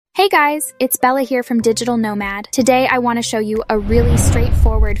Hey guys, it's Bella here from Digital Nomad. Today I want to show you a really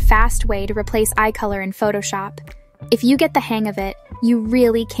straightforward, fast way to replace eye color in Photoshop. If you get the hang of it, you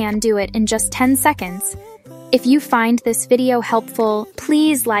really can do it in just 10 seconds. If you find this video helpful,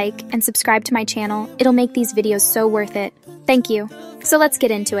 please like and subscribe to my channel. It'll make these videos so worth it. Thank you. So let's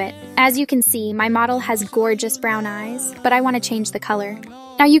get into it. As you can see, my model has gorgeous brown eyes, but I want to change the color.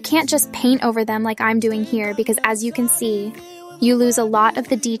 Now you can't just paint over them like I'm doing here because as you can see, you lose a lot of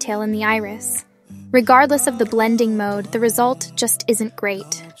the detail in the iris. Regardless of the blending mode, the result just isn't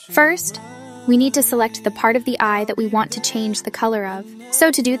great. First, we need to select the part of the eye that we want to change the color of. So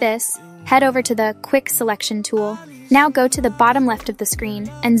to do this, head over to the Quick Selection tool. Now go to the bottom left of the screen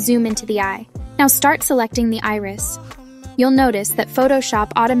and zoom into the eye. Now start selecting the iris. You'll notice that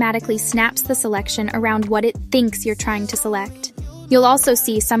Photoshop automatically snaps the selection around what it thinks you're trying to select. You'll also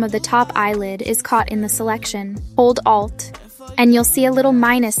see some of the top eyelid is caught in the selection. Hold Alt, and you'll see a little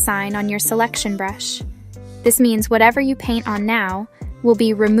minus sign on your selection brush. This means whatever you paint on now will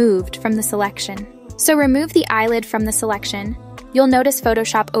be removed from the selection. So remove the eyelid from the selection. You'll notice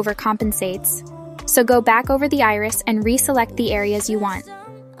Photoshop overcompensates. So go back over the iris and reselect the areas you want.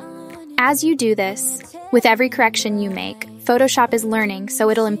 As you do this, with every correction you make, Photoshop is learning, so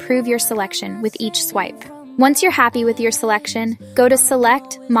it'll improve your selection with each swipe. Once you're happy with your selection, go to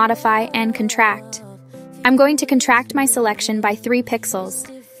Select, Modify, and Contract. I'm going to contract my selection by 3 pixels.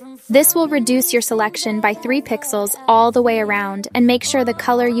 This will reduce your selection by 3 pixels all the way around and make sure the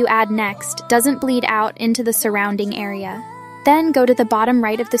color you add next doesn't bleed out into the surrounding area. Then go to the bottom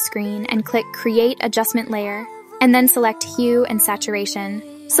right of the screen and click Create Adjustment Layer, and then select Hue and Saturation.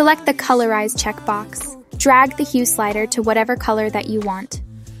 Select the Colorize checkbox. Drag the hue slider to whatever color that you want.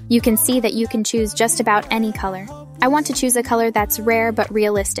 You can see that you can choose just about any color. I want to choose a color that's rare but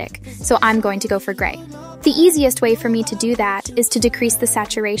realistic, so I'm going to go for gray. The easiest way for me to do that is to decrease the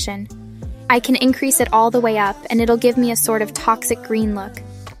saturation. I can increase it all the way up and it'll give me a sort of toxic green look.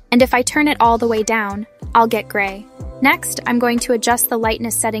 And if I turn it all the way down, I'll get gray. Next, I'm going to adjust the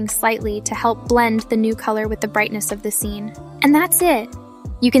lightness setting slightly to help blend the new color with the brightness of the scene. And that's it!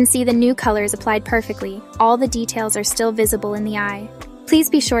 You can see the new color is applied perfectly. All the details are still visible in the eye.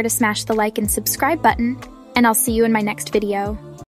 Please be sure to smash the like and subscribe button, and I'll see you in my next video.